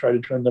them and try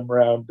to turn them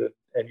around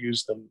and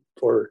use them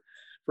for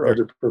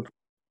other purposes.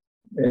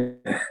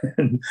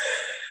 And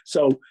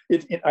so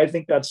I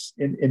think that's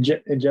in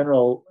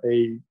general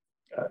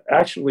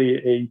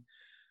actually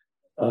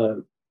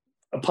a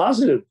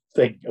positive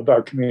thing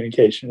about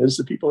communication is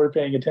that people are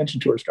paying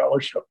attention to our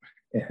scholarship,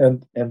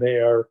 and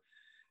they're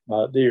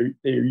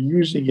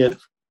using it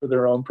for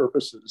their own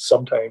purposes,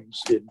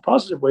 sometimes in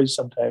positive ways,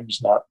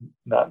 sometimes not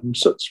in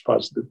such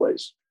positive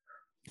ways.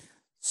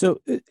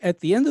 So at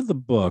the end of the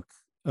book,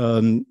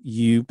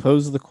 you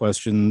pose the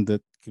question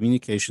that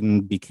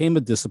communication became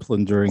a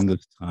discipline during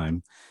this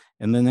time,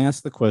 and then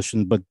ask the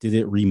question, but did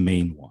it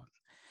remain one?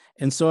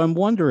 And so I'm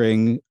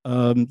wondering,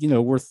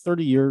 we're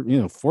 40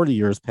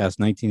 years past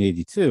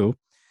 1982.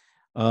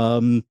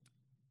 Do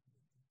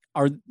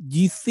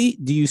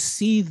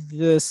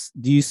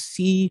you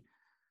see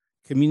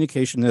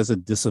communication as a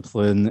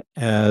discipline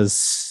as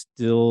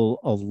still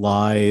a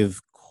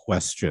live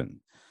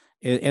question?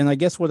 And I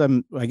guess what I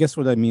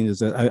mean is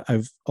that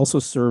I've also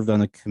served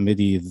on a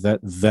committee that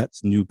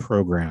vets new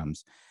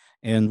programs,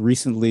 and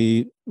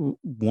recently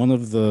one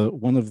of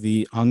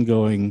the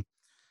ongoing,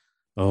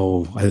 I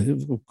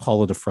will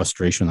call it a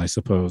frustration, I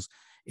suppose,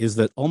 is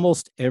that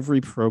almost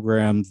every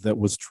program that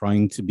was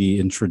trying to be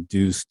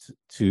introduced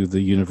to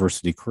the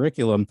university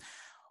curriculum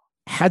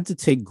had to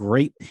take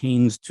great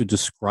pains to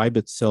describe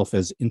itself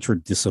as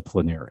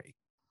interdisciplinary,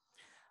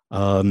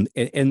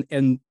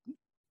 and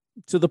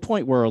to the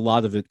point where a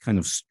lot of it kind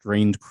of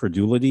strained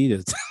credulity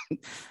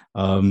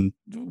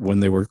when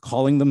they were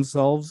calling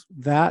themselves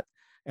that.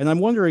 And I'm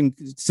wondering,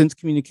 since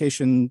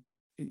communication,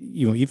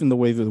 even the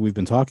way that we've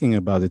been talking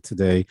about it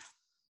today,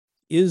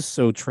 is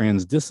so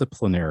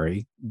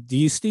transdisciplinary, do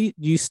you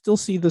still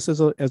see this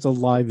as a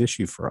live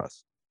issue for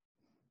us?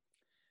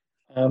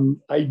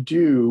 I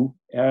do.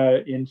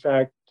 In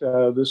fact,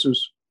 this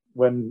was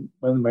when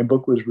my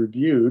book was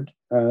reviewed,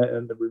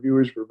 and the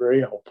reviewers were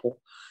very helpful.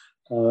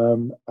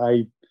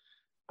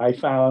 I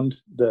found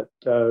that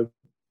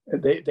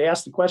they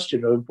asked the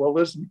question of, well,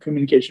 isn't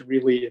communication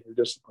really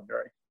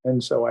interdisciplinary?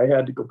 And so I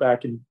had to go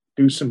back and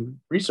do some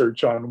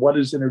research on what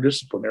is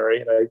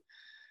interdisciplinary, and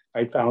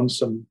I found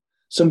some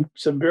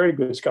very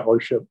good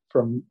scholarship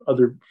from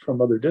other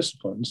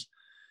disciplines,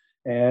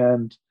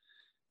 and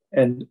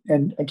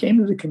I came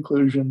to the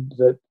conclusion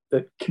that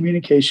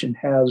communication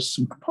has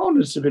some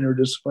components of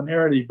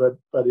interdisciplinarity, but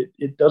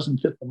it doesn't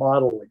fit the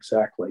model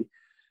exactly.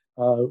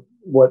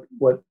 What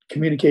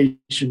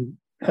communication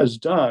has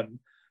done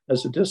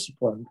as a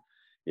discipline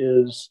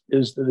is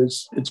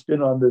that it's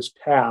been on this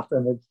path,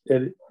 and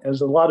it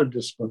as a lot of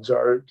disciplines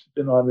are, it's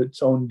been on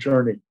its own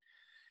journey,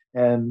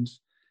 and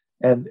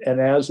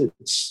as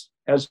it's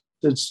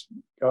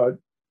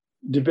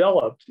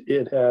developed,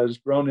 it has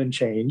grown and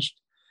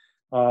changed,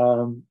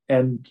 and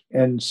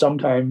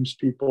sometimes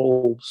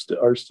people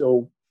are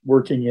still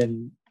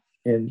working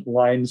in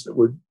lines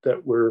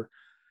that were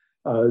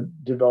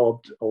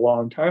developed a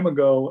long time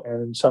ago,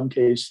 and in some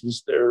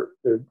cases they're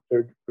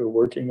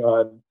working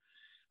on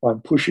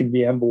pushing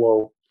the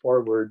envelope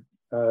forward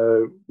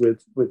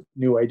with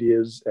new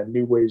ideas and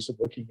new ways of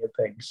looking at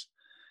things,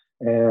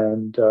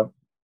 and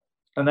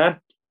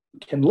that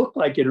can look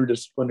like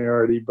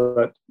interdisciplinarity,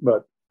 but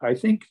I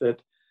think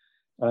that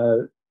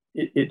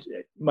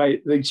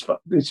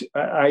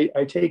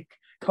I take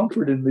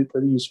comfort in that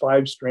these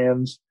 5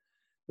 strands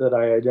that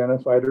I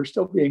identified are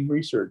still being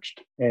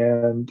researched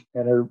and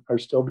are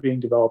still being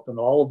developed, and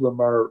all of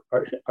them are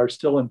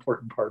still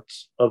important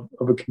parts of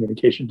a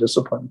communication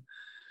discipline.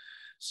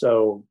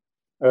 So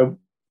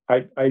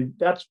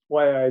that's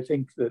why I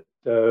think that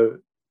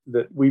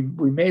we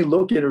may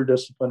look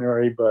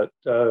interdisciplinary, but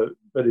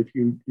if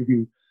you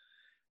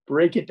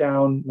break it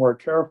down more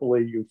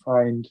carefully, you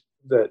find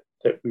that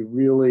we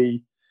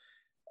really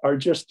are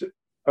just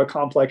a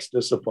complex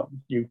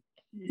discipline. You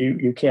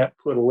can't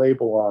put a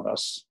label on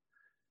us,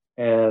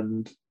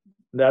 and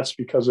that's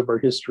because of our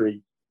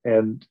history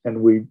and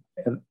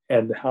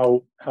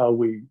how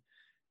we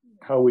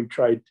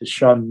tried to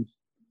shun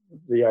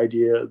the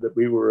idea that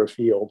we were a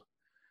field,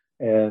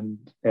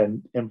 and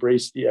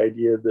embrace the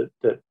idea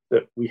that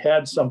we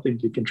had something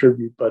to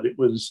contribute, but it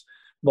was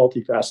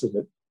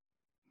multifaceted.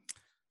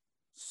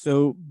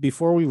 So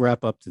before we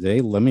wrap up today,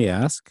 let me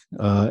ask,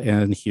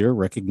 and here,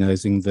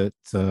 recognizing that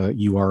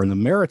you are an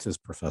emeritus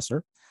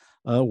professor,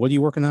 what are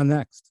you working on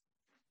next?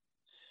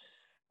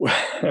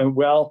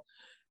 Well,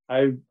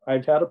 I've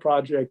had a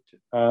project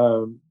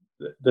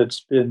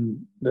that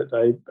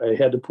I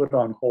had to put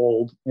on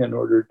hold in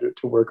order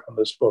to work on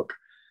this book,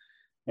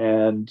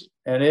 and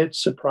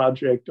it's a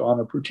project on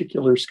a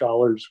particular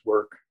scholar's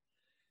work,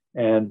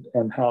 and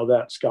how's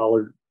that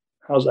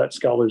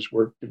scholar's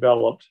work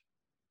developed,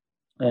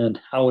 and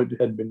how it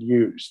had been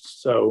used.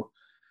 So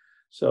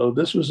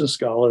this was a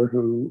scholar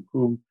who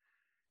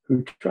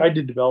tried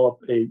to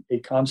develop a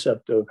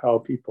concept of how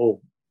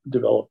people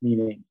develop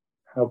meaning,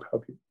 how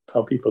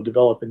people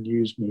develop and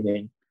use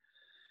meaning,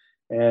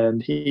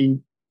 and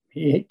he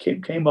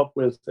came up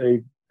with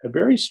a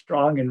very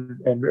strong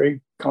and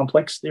very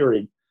complex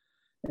theory.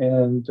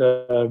 And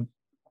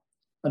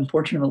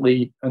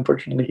unfortunately,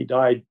 he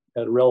died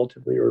at a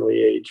relatively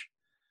early age.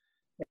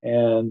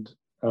 And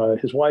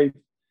his wife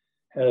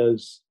who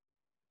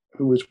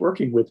was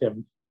working with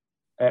him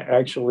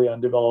actually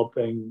on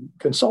developing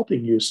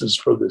consulting uses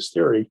for this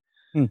theory,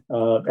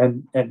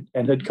 and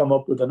had come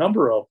up with a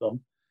number of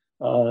them,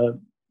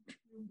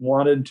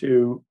 wanted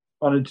to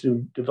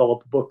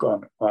develop a book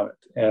on it.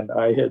 And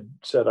I had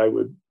said I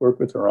would work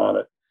with her on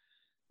it.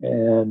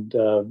 And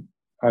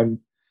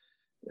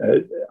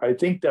I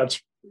think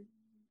that's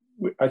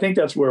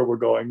where we're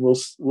going.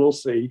 We'll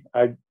see.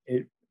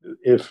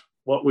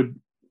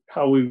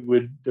 How we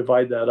would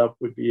divide that up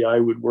would be, I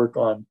would work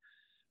on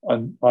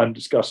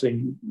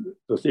discussing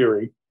the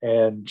theory,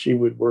 and she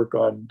would work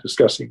on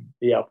discussing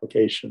the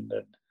application.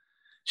 And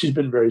she's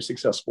been very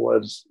successful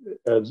as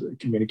a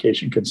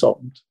communication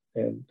consultant.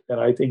 And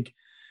I think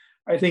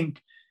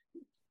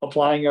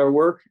applying our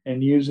work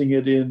and using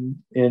it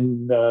in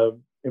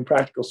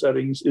practical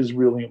settings is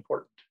really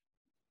important.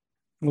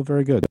 Well,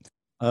 very good.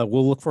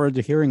 We'll look forward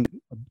to hearing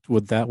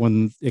with that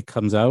when it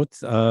comes out.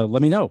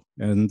 Let me know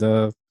and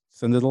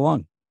send it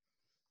along.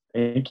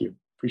 Thank you.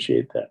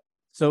 Appreciate that.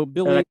 So,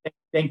 Billy,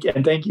 thank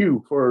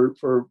you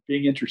for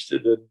being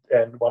interested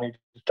and wanting to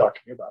talk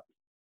to me about it.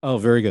 Oh,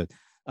 very good.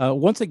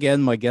 Once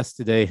again, my guest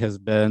today has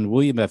been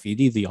William F.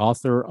 Eadie, the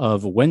author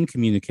of When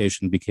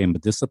Communication Became a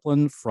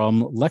Discipline,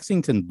 from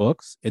Lexington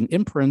Books, an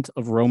imprint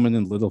of Rowman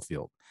and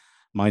Littlefield.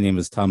 My name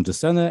is Tom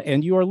DeSena,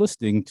 and you are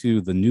listening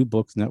to the New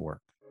Books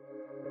Network.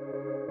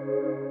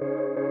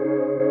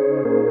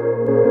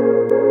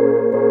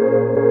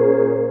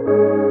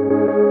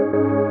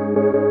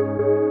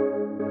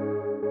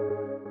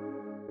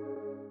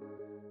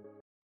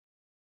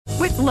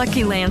 With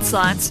Lucky Land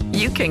Slots,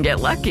 you can get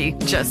lucky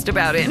just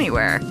about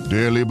anywhere.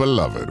 Dearly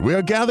beloved, we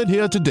are gathered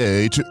here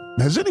today to...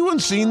 Has anyone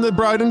seen the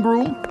bride and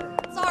groom?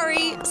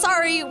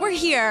 Sorry, we're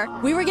here.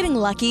 We were getting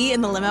lucky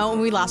in the limo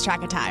and we lost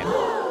track of time.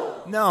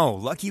 No,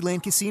 Lucky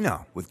Land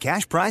Casino, with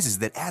cash prizes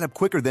that add up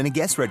quicker than a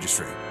guest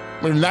registry.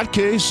 In that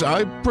case,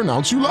 I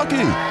pronounce you lucky.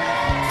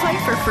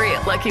 Play for free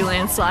at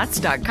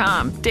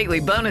LuckyLandSlots.com.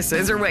 Daily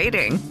bonuses are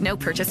waiting. No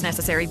purchase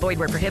necessary. Void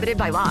where prohibited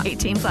by law.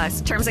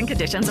 18+. Terms and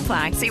conditions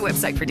apply. See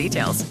website for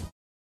details.